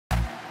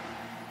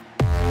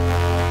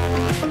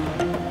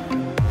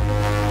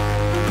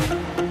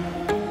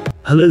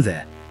Hello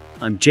there,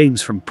 I'm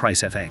James from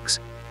Pricefx.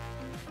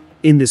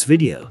 In this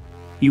video,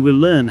 you will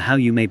learn how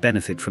you may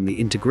benefit from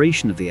the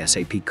integration of the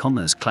SAP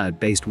Commerce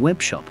Cloud-based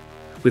webshop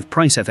with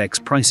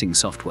Pricefx pricing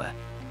software.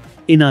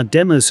 In our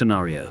demo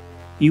scenario,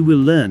 you will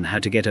learn how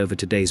to get over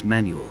today's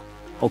manual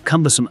or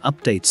cumbersome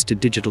updates to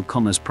digital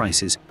commerce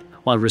prices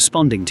while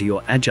responding to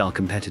your agile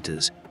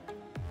competitors.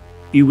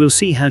 You will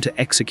see how to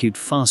execute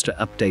faster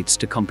updates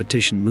to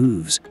competition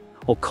moves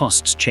or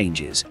costs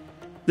changes.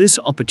 This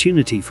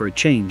opportunity for a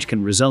change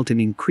can result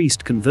in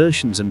increased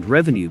conversions and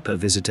revenue per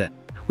visitor,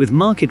 with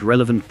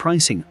market-relevant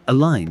pricing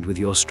aligned with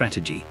your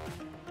strategy.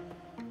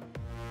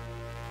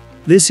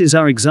 This is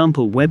our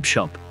example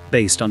webshop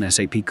based on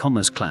SAP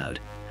Commerce Cloud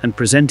and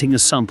presenting a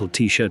sample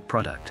t-shirt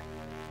product.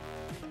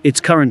 Its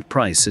current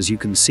price, as you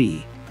can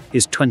see,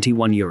 is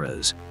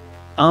 €21.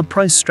 Our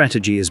price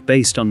strategy is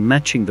based on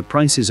matching the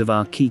prices of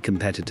our key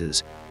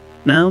competitors.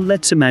 Now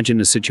let's imagine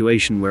a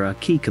situation where our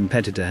key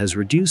competitor has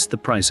reduced the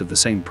price of the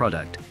same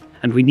product,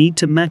 and we need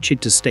to match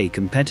it to stay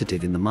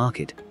competitive in the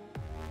market.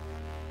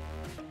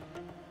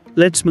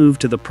 Let's move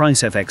to the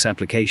Pricefx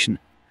application,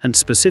 and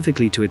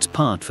specifically to its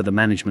part for the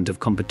management of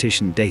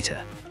competition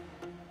data.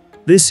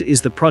 This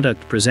is the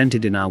product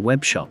presented in our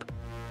webshop,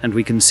 and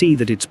we can see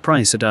that its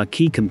price at our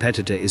key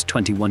competitor is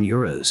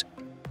 €21.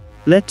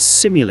 Let's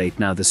simulate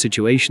now the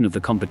situation of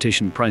the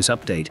competition price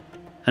update,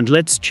 and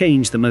let's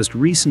change the most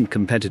recent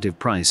competitive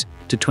price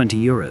to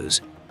 €20.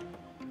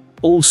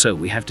 Also,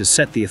 we have to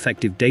set the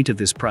effective date of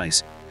this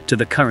price to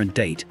the current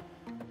date.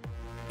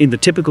 In the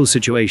typical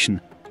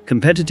situation,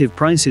 competitive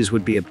prices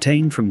would be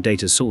obtained from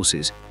data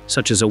sources,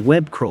 such as a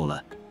web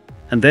crawler,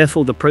 and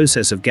therefore the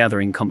process of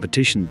gathering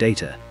competition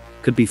data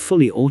could be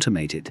fully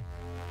automated.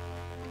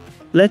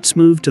 Let's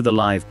move to the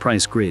live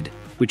price grid,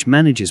 which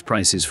manages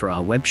prices for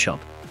our webshop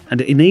and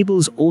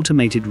enables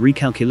automated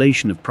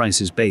recalculation of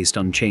prices based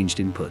on changed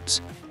inputs.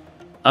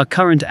 Our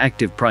current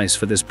active price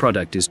for this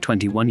product is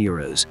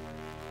 €21.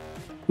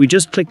 We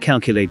just click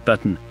Calculate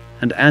button,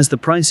 and as the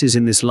prices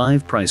in this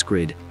live price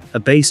grid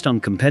are based on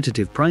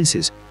competitive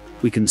prices,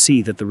 we can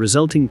see that the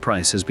resulting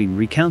price has been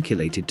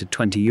recalculated to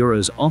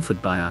 €20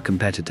 offered by our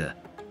competitor.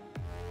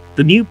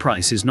 The new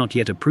price is not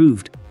yet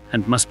approved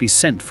and must be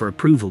sent for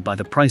approval by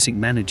the pricing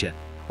manager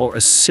or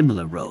a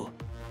similar role.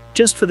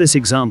 Just for this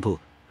example,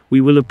 we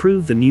will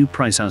approve the new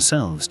price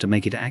ourselves to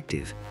make it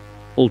active.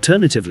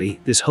 Alternatively,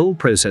 this whole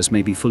process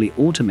may be fully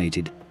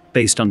automated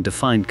based on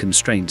defined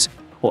constraints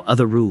or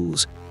other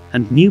rules,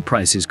 and new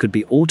prices could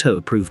be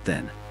auto-approved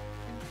then.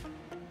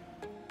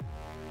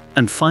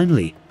 And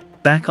finally,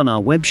 back on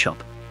our webshop,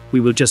 we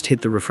will just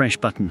hit the refresh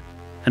button,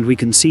 and we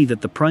can see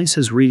that the price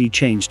has really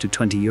changed to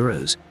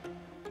 €20.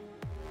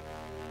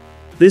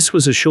 This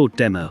was a short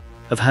demo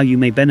of how you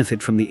may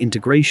benefit from the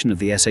integration of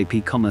the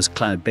SAP Commerce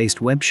Cloud-based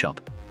webshop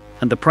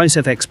and the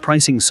Pricefx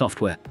pricing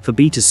software for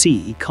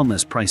B2C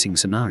e-commerce pricing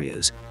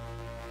scenarios.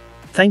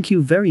 Thank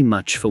you very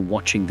much for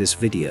watching this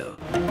video.